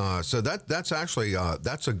eat. So that's actually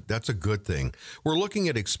that's a good thing. We're looking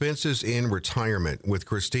at expenses in retirement with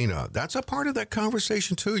Christina. That's a part of that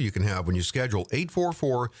conversation too you can have when you schedule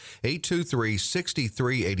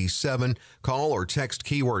 844-823-6387. Call or text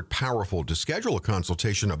keyword POWERFUL to schedule a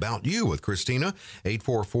consultation about you with Christina,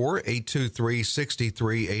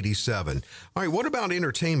 844-823-6387. All right, what about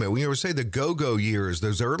entertainment? We always say the go-go years,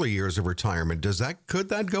 those early years of retirement, could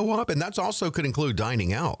that go up? And that's also could include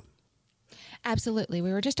dining out. Absolutely.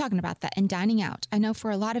 We were just talking about that and dining out. I know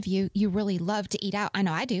for a lot of you, you really love to eat out. I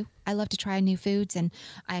know I do. I love to try new foods, and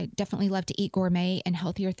I definitely love to eat gourmet and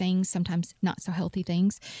healthier things, sometimes not so healthy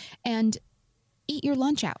things, and eat your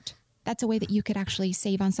lunch out. That's a way that you could actually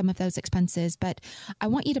save on some of those expenses. But I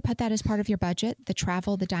want you to put that as part of your budget, the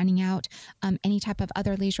travel, the dining out, any type of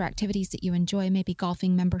other leisure activities that you enjoy, maybe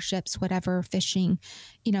golfing memberships, whatever, fishing.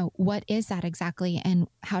 What is that exactly, and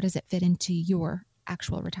how does it fit into your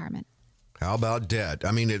actual retirement? How about debt?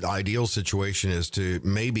 I mean, the ideal situation is to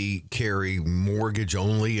maybe carry mortgage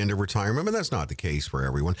only into retirement, but that's not the case for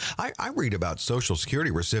everyone. I read about Social Security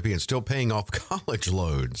recipients still paying off college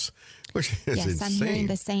loans, which is insane. Yes, I'm hearing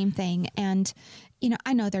the same thing. And,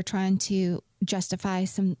 I know they're trying to justify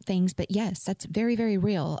some things, but yes, that's very, very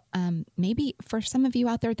real. Maybe for some of you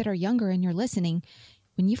out there that are younger and you're listening,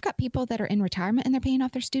 when you've got people that are in retirement and they're paying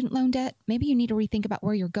off their student loan debt, maybe you need to rethink about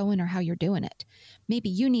where you're going or how you're doing it. Maybe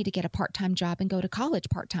you need to get a part-time job and go to college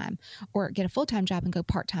part-time, or get a full-time job and go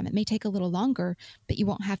part-time. It may take a little longer, but you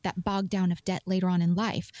won't have that bogged down of debt later on in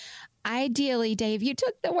life. Ideally, Dave, you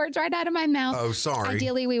took the words right out of my mouth. Oh, sorry.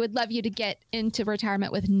 Ideally, we would love you to get into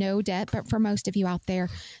retirement with no debt, but for most of you out there,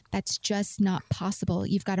 that's just not possible.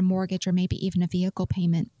 You've got a mortgage or maybe even a vehicle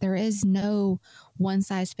payment. There is no one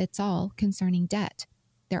size fits all concerning debt.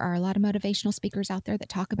 There are a lot of motivational speakers out there that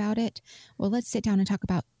talk about it. Well, let's sit down and talk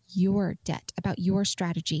about your debt, about your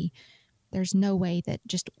strategy. There's no way that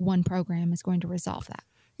just one program is going to resolve that.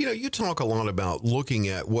 You talk a lot about looking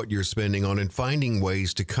at what you're spending on and finding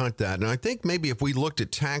ways to cut that. And I think maybe if we looked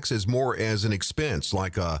at taxes more as an expense,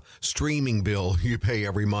 like a streaming bill you pay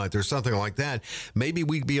every month or something like that, maybe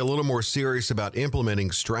we'd be a little more serious about implementing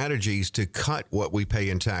strategies to cut what we pay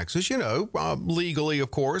in taxes. Legally, of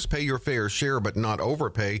course, pay your fair share, but not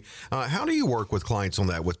overpay. How do you work with clients on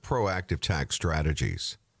that with proactive tax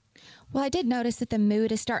strategies? Well, I did notice that the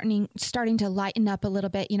mood is starting to lighten up a little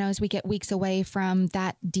bit, as we get weeks away from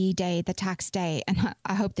that D-Day, the tax day. And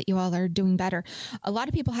I hope that you all are doing better. A lot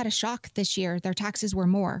of people had a shock this year. Their taxes were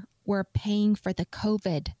more. We're paying for the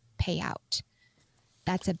COVID payout.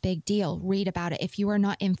 That's a big deal. Read about it. If you are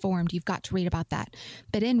not informed, you've got to read about that.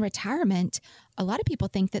 But in retirement, a lot of people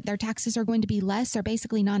think that their taxes are going to be less or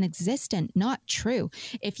basically non-existent. Not true.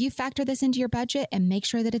 If you factor this into your budget and make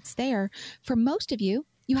sure that it's there, for most of you,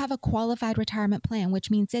 you have a qualified retirement plan,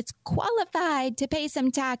 which means it's qualified to pay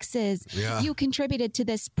some taxes. Yeah. You contributed to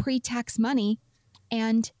this pre-tax money,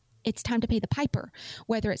 and it's time to pay the piper,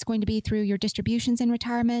 whether it's going to be through your distributions in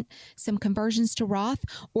retirement, some conversions to Roth,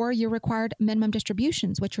 or your required minimum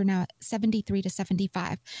distributions, which are now at 73 to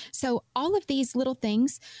 75. So all of these little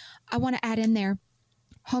things I want to add in there.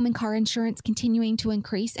 Home and car insurance continuing to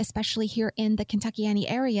increase, especially here in the Kentuckiana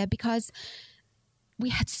area, because we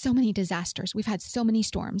had so many disasters. We've had so many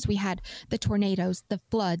storms. We had the tornadoes, the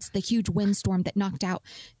floods, the huge windstorm that knocked out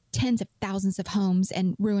tens of thousands of homes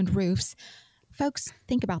and ruined roofs. Folks,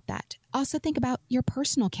 think about that. Also think about your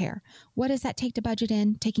personal care. What does that take to budget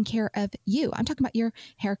in taking care of you? I'm talking about your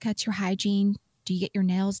haircuts, your hygiene. Do you get your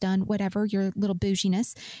nails done? Whatever, your little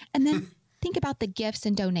bouginess. And then think about the gifts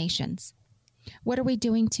and donations. What are we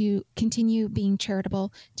doing to continue being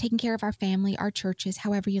charitable, taking care of our family, our churches,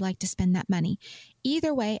 however you like to spend that money?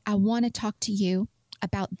 Either way, I want to talk to you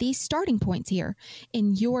about these starting points here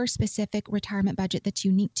in your specific retirement budget that's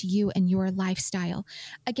unique to you and your lifestyle.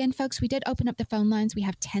 Again, folks, we did open up the phone lines. We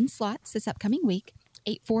have 10 slots this upcoming week,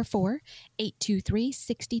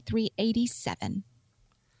 844-823-6387.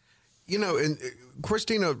 And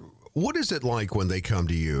Christina, what is it like when they come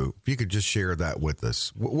to you? If you could just share that with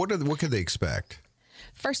us. What can they expect?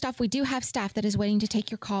 First off, we do have staff that is waiting to take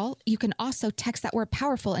your call. You can also text that word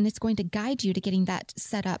POWERFUL, and it's going to guide you to getting that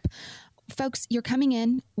set up. Folks, you're coming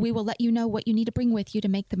in. We will let you know what you need to bring with you to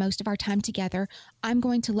make the most of our time together. I'm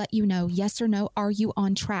going to let you know, yes or no, are you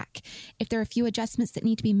on track? If there are a few adjustments that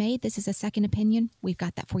need to be made, this is a second opinion. We've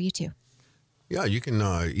got that for you too. Yeah, you can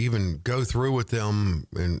even go through with them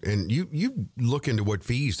and you look into what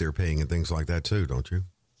fees they're paying and things like that too, don't you?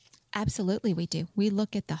 Absolutely, we do. We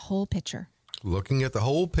look at the whole picture. Looking at the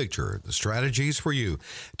whole picture, the strategies for you.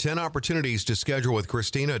 10 opportunities to schedule with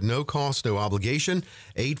Christina at no cost, no obligation.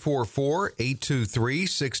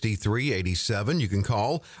 844-823-6387. You can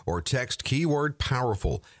call or text keyword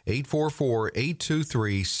POWERFUL.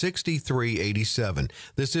 844-823-6387.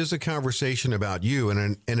 This is a conversation about you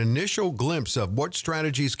and an initial glimpse of what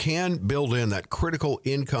strategies can build in that critical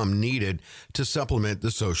income needed to supplement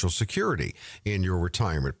the Social Security in your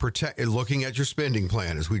retirement. Looking at your spending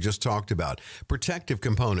plan, as we just talked about. Protective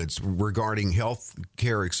components regarding health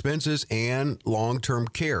care expenses and long-term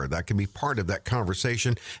care. That can be part of that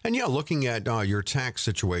conversation. And looking at your tax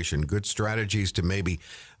situation, good strategies to maybe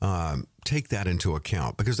take that into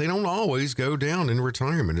account because they don't always go down in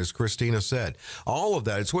retirement, as Christina said. All of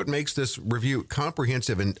that, it's what makes this review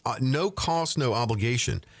comprehensive and no cost, no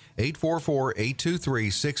obligation.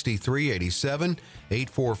 844-823-6387,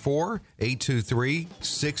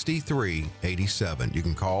 844-823-6387. You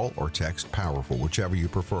can call or text POWERFUL, whichever you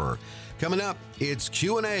prefer. Coming up, it's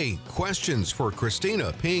Q&A, questions for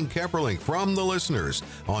Christina Ping-Kepperling from the listeners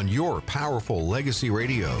on your Powerful Legacy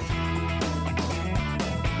Radio.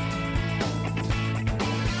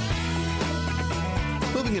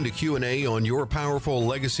 Moving into Q&A on your Powerful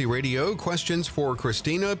Legacy Radio, questions for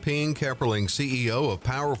Christina Ping-Kepperling, CEO of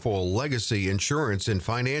Powerful Legacy Insurance and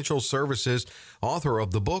Financial Services, author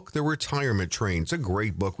of the book, The Retirement Train. It's a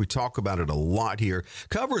great book. We talk about it a lot here.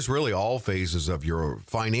 Covers really all phases of your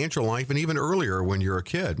financial life and even earlier when you're a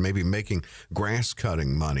kid, maybe making grass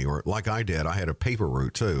cutting money, or like I did, I had a paper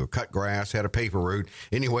route too. Cut grass, had a paper route.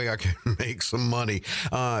 Anyway, I could make some money.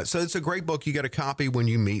 So it's a great book. You get a copy when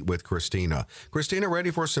you meet with Christina. Christina, ready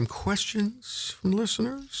for some questions from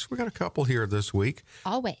listeners? We got a couple here this week.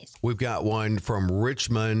 Always. We've got one from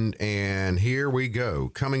Richmond, and here we go.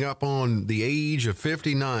 Coming up on the age of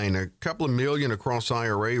 59, a couple of million across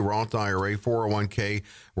IRA, Roth IRA, 401k,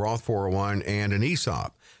 Roth 401, and an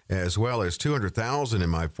ESOP, as well as 200,000 in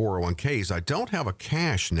my 401ks. I don't have a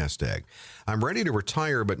cash nest egg. I'm ready to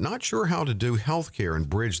retire, but not sure how to do healthcare and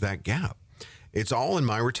bridge that gap. It's all in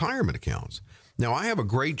my retirement accounts. Now, I have a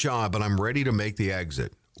great job, but I'm ready to make the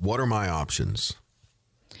exit. What are my options?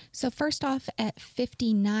 So first off, at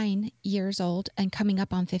 59 years old and coming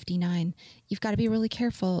up on 59, you've got to be really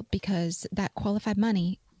careful because that qualified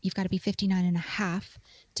money, you've got to be 59 and a half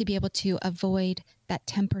to be able to avoid that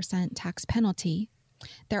 10% tax penalty.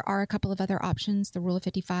 There are a couple of other options, the Rule of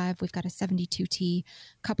 55, we've got a 72T,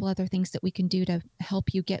 a couple other things that we can do to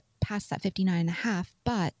help you get past that 59 and a half.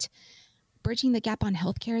 But bridging the gap on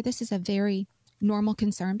healthcare, this is a very normal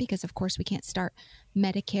concern because, of course, we can't start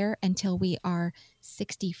Medicare until we are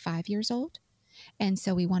 65 years old. And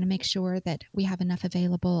so we want to make sure that we have enough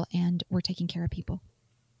available and we're taking care of people.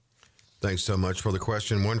 Thanks so much for the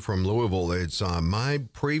question. One from Louisville. It's my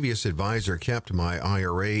previous advisor kept my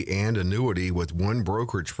IRA and annuity with one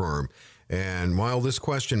brokerage firm. And while this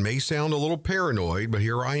question may sound a little paranoid, but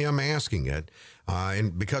here I am asking it.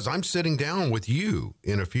 And because I'm sitting down with you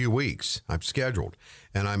in a few weeks, I'm scheduled,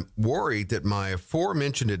 and I'm worried that my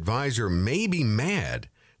aforementioned advisor may be mad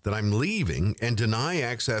that I'm leaving and deny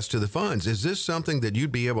access to the funds. Is this something that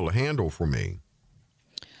you'd be able to handle for me?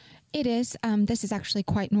 It is. This is actually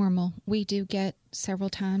quite normal. We do get several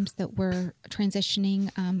times that we're transitioning.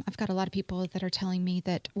 I've got a lot of people that are telling me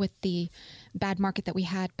that with the bad market that we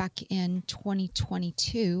had back in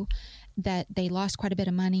 2022, that they lost quite a bit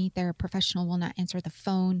of money. Their professional will not answer the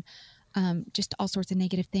phone, just all sorts of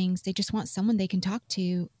negative things. They just want someone they can talk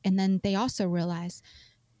to. And then they also realize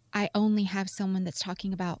I only have someone that's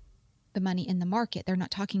talking about the money in the market. They're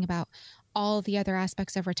not talking about all the other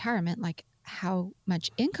aspects of retirement, like how much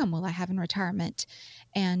income will I have in retirement?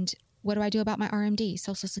 And what do I do about my RMD,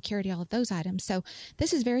 Social Security, all of those items? So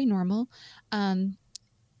this is very normal.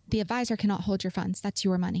 The advisor cannot hold your funds. That's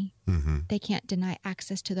your money. Mm-hmm. They can't deny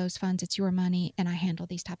access to those funds. It's your money. And I handle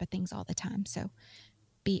these type of things all the time. So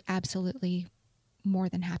be absolutely more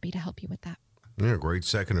than happy to help you with that. Yeah, great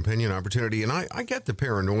second opinion opportunity. And I get the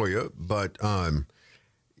paranoia, but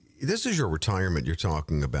this is your retirement you're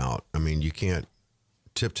talking about. I mean, you can't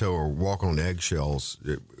tiptoe or walk on eggshells.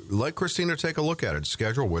 Let Christina take a look at it.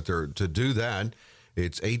 Schedule with her to do that.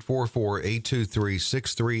 It's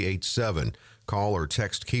 844-823-6387. Call or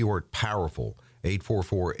text keyword POWERFUL,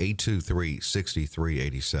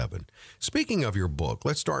 844-823-6387. Speaking of your book,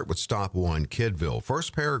 let's start with stop one, Kidville.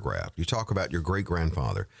 First paragraph, you talk about your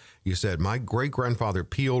great-grandfather. You said, my great-grandfather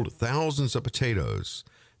peeled thousands of potatoes.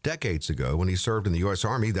 Decades ago, when he served in the U.S.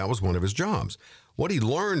 Army, that was one of his jobs. What he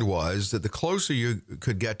learned was that the closer you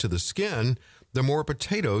could get to the skin, the more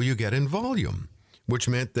potato you get in volume, which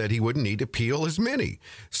meant that he wouldn't need to peel as many.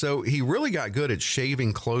 So he really got good at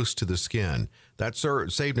shaving close to the skin. That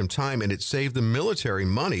saved him time, and it saved the military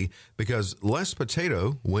money because less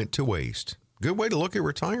potato went to waste. Good way to look at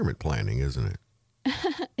retirement planning, isn't it?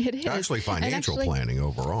 It is. Actually, financial planning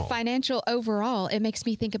overall. Financial overall, it makes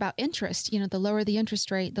me think about interest. You know, the lower the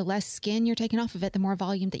interest rate, the less skin you're taking off of it, the more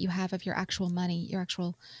volume that you have of your actual money, your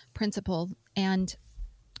actual principal. And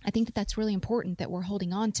I think that that's really important that we're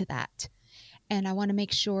holding on to that. And I want to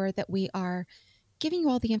make sure that we are giving you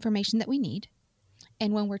all the information that we need.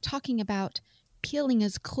 And when we're talking about peeling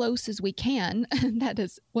as close as we can, that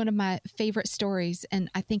is one of my favorite stories. And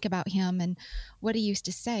I think about him and what he used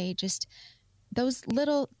to say, just those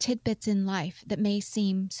little tidbits in life that may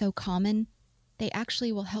seem so common, they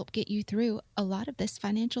actually will help get you through a lot of this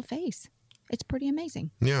financial phase. It's pretty amazing.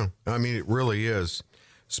 Yeah, I mean, it really is.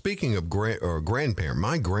 Speaking of grandparents,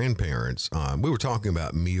 my grandparents, we were talking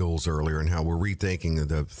about meals earlier and how we're rethinking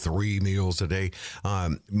the 3 meals a day.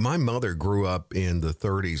 My mother grew up in the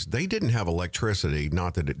 30s. They didn't have electricity,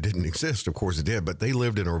 not that it didn't exist, of course it did, but they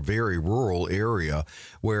lived in a very rural area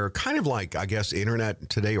where kind of like, I guess, internet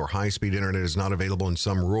today or high-speed internet is not available in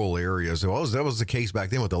some rural areas. That was the case back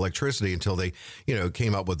then with electricity until they,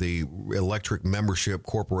 came up with the electric membership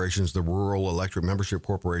corporations, the rural electric membership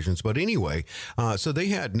corporations. But anyway, so they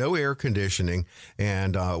had no air conditioning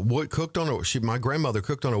and wood cooked on my grandmother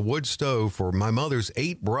cooked on a wood stove for my mother's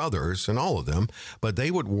 8 brothers and all of them, but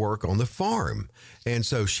they would work on the farm. And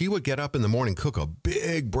so she would get up in the morning, cook a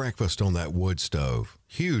big breakfast on that wood stove,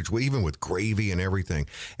 huge, even with gravy and everything.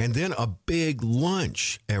 And then a big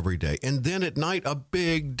lunch every day. And then at night, a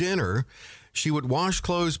big dinner. She would wash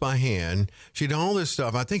clothes by hand. She did all this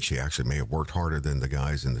stuff. I think she actually may have worked harder than the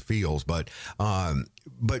guys in the fields, but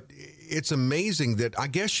it's amazing that I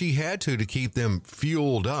guess she had to keep them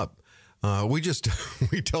fueled up. We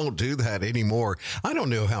don't do that anymore. I don't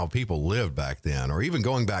know how people lived back then, or even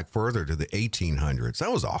going back further to the 1800s.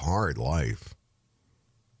 That was a hard life.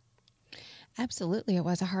 Absolutely. It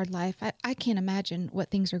was a hard life. I can't imagine what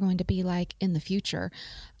things are going to be like in the future.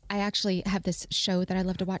 I actually have this show that I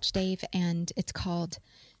love to watch, Dave, and it's called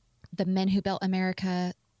The Men Who Built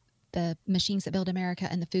America, The Machines That Build America,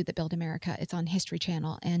 and The Food That Built America. It's on History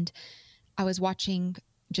Channel. And I was watching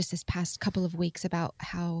just this past couple of weeks about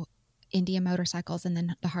how Indian motorcycles and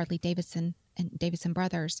then the Harley Davidson and Davidson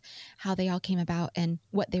brothers, how they all came about and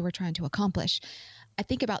what they were trying to accomplish. I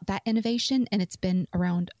think about that innovation, and it's been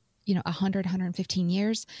around, 100, 115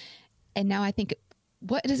 years. And now I think,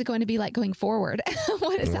 what is it going to be like going forward?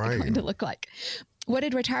 What is that going to look like? What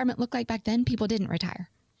did retirement look like back then? People didn't retire.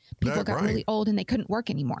 People got really old and they couldn't work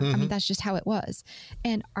anymore. I mean, that's just how it was.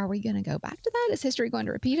 And are we going to go back to that? Is history going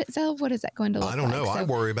to repeat itself? What is that going to look like? I don't know. I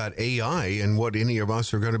worry about AI and what any of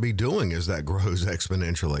us are going to be doing as that grows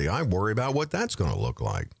exponentially. I worry about what that's going to look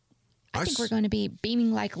like. I think we're going to be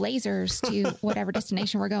beaming like lasers to whatever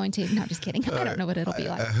destination we're going to. No, just kidding. I don't know what it'll be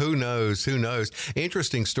like. Who knows? Who knows?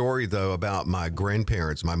 Interesting story, though, about my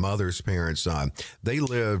grandparents, my mother's parents. They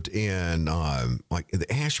lived in like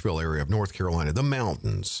the Asheville area of North Carolina, the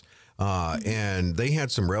mountains. And they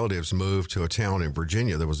had some relatives move to a town in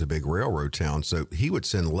Virginia that was a big railroad town. So he would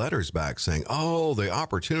send letters back saying, oh, the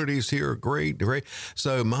opportunities here are great, great.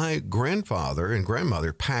 So my grandfather and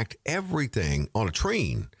grandmother packed everything on a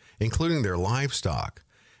train, including their livestock,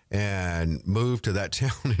 and moved to that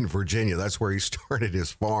town in Virginia. That's where he started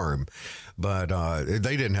his farm. But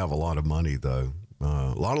they didn't have a lot of money, though.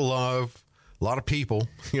 A lot of love, a lot of people.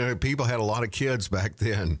 People had a lot of kids back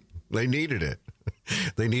then. They needed it.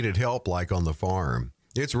 They needed help, like on the farm.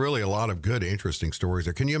 It's really a lot of good, interesting stories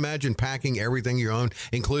there. Can you imagine packing everything you own,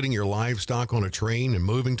 including your livestock, on a train and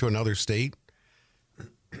moving to another state?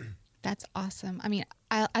 That's awesome. I mean,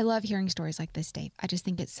 I love hearing stories like this, Dave. I just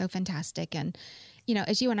think it's so fantastic. And,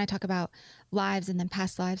 as you and I talk about lives and then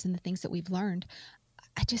past lives and the things that we've learned,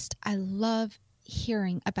 I love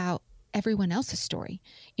hearing about everyone else's story.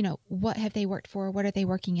 What have they worked for? What are they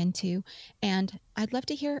working into? And I'd love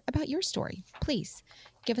to hear about your story. Please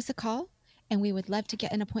give us a call, and we would love to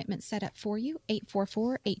get an appointment set up for you.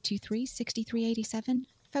 844-823-6387.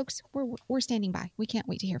 Folks, we're standing by. We can't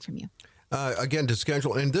wait to hear from you. Again, to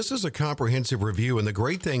schedule, and this is a comprehensive review, and the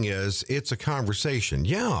great thing is it's a conversation.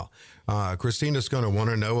 Yeah, Christina's going to want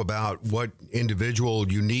to know about what individual,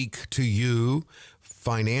 unique to you,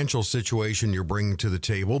 financial situation you're bringing to the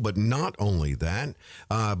table, but not only that,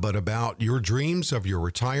 but about your dreams of your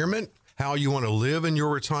retirement, how you want to live in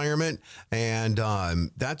your retirement. And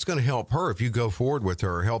that's going to help her, if you go forward with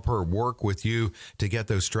her, help her work with you to get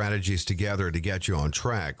those strategies together to get you on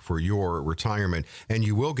track for your retirement. And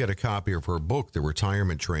you will get a copy of her book, The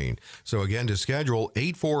Retirement Train. So again, to schedule,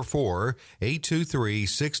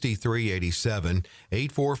 844-823-6387,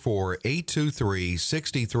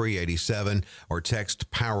 844-823-6387, or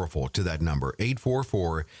text POWERFUL to that number,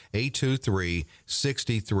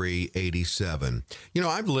 844-823-6387.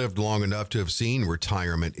 I've lived long enough to have seen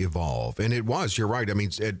retirement evolve. And you're right. I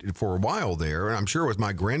mean, for a while there, and I'm sure with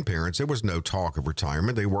my grandparents, there was no talk of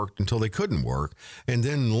retirement. They worked until they couldn't work. And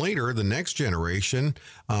then later, the next generation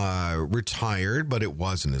retired, but it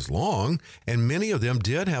wasn't as long. And many of them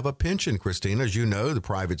did have a pension, Christina. As you know, the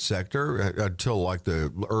private sector, until like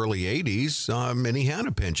the early 80s, many had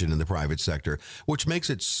a pension in the private sector, which makes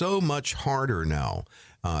it so much harder now,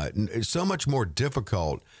 so much more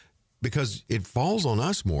difficult, because it falls on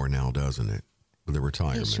us more now, doesn't it? The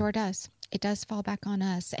retirement. It sure does. It does fall back on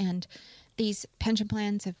us. And these pension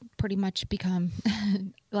plans have pretty much become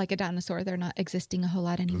like a dinosaur. They're not existing a whole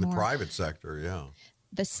lot anymore. In the private sector, yeah.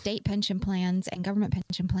 The state pension plans and government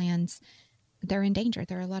pension plans, they're in danger.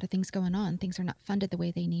 There are a lot of things going on. Things are not funded the way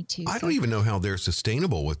they need to. I don't even know how they're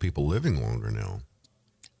sustainable with people living longer now.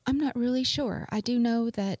 I'm not really sure. I do know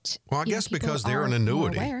that. Well, I guess because they're an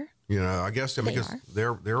annuity. I guess because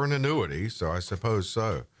they're an annuity, so I suppose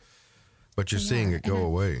so. But you're seeing it go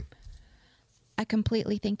away. I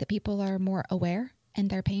completely think that people are more aware and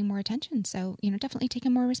they're paying more attention. So, definitely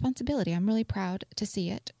taking more responsibility. I'm really proud to see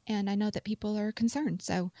it. And I know that people are concerned.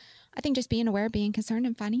 So I think just being aware, being concerned,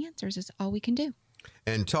 and finding answers is all we can do.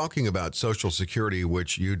 And talking about Social Security,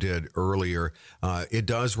 which you did earlier, it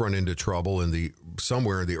does run into trouble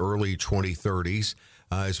somewhere in the early 2030s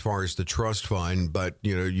as far as the trust fund. But,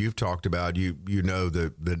 you've talked about,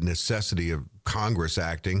 the necessity of Congress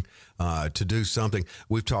acting to do something.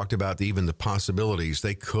 We've talked about even the possibilities.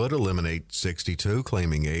 They could eliminate 62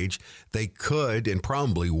 claiming age. They could and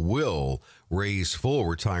probably will raise full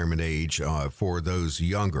retirement age for those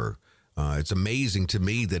younger. It's amazing to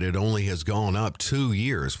me that it only has gone up 2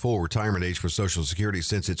 years, full retirement age for Social Security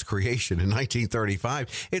since its creation in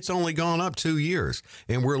 1935. It's only gone up 2 years,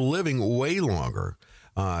 and we're living way longer.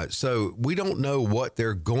 So we don't know what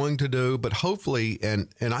they're going to do, but hopefully, and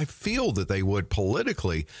I feel that they would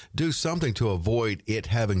politically do something to avoid it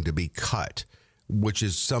having to be cut, which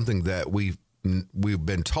is something that we've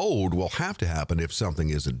been told will have to happen if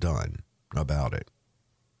something isn't done about it.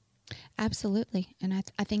 Absolutely. And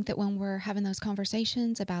I think that when we're having those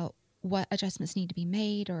conversations about what adjustments need to be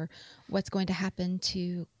made or what's going to happen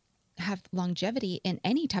to have longevity in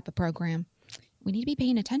any type of program, we need to be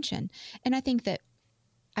paying attention. And I think that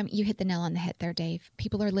you hit the nail on the head there, Dave.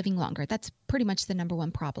 People are living longer. That's pretty much the number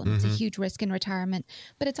one problem. Mm-hmm. It's a huge risk in retirement,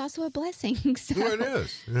 but it's also a blessing. So. Well, it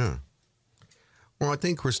is. Yeah. Well, I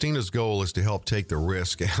think Christina's goal is to help take the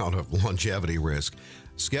risk out of longevity risk.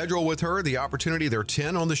 Schedule with her the opportunity. There are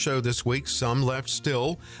 10 on the show this week, some left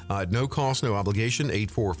still. No cost, no obligation,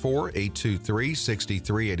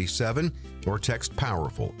 844-823-6387, or text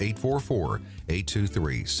POWERFUL,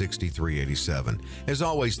 844-823-6387. As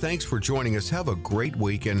always, thanks for joining us. Have a great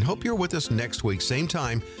week and hope you're with us next week. Same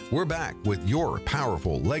time, we're back with your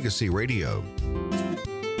Powerful Legacy Radio.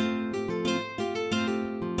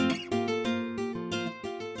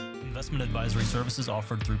 Investment advisory services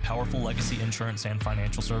offered through Powerful Legacy Insurance and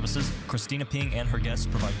Financial Services. Christina Ping and her guests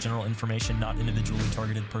provide general information, not individually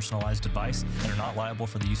targeted personalized advice, and are not liable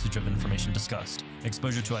for the usage of information discussed.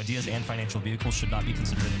 Exposure to ideas and financial vehicles should not be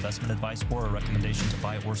considered investment advice or a recommendation to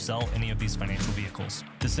buy or sell any of these financial vehicles.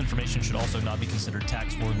 This information should also not be considered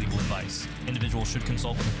tax or legal advice. Individuals should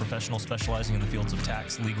consult with a professional specializing in the fields of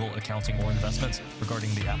tax, legal, accounting, or investments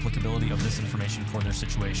regarding the applicability of this information for their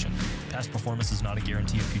situation. Past performance is not a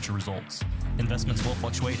guarantee of future results. Investments will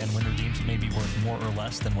fluctuate and when redeemed may be worth more or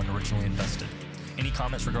less than when originally invested. Any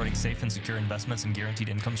comments regarding safe and secure investments and guaranteed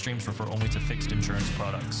income streams refer only to fixed insurance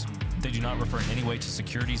products. They do not refer in any way to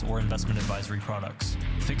securities or investment advisory products.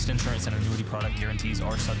 Fixed insurance and annuity product guarantees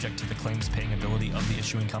are subject to the claims paying ability of the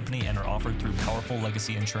issuing company and are offered through Powerful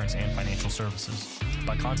Legacy Insurance and Financial Services.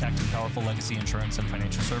 By contacting Powerful Legacy Insurance and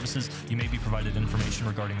Financial Services, you may be provided information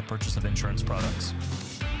regarding the purchase of insurance products.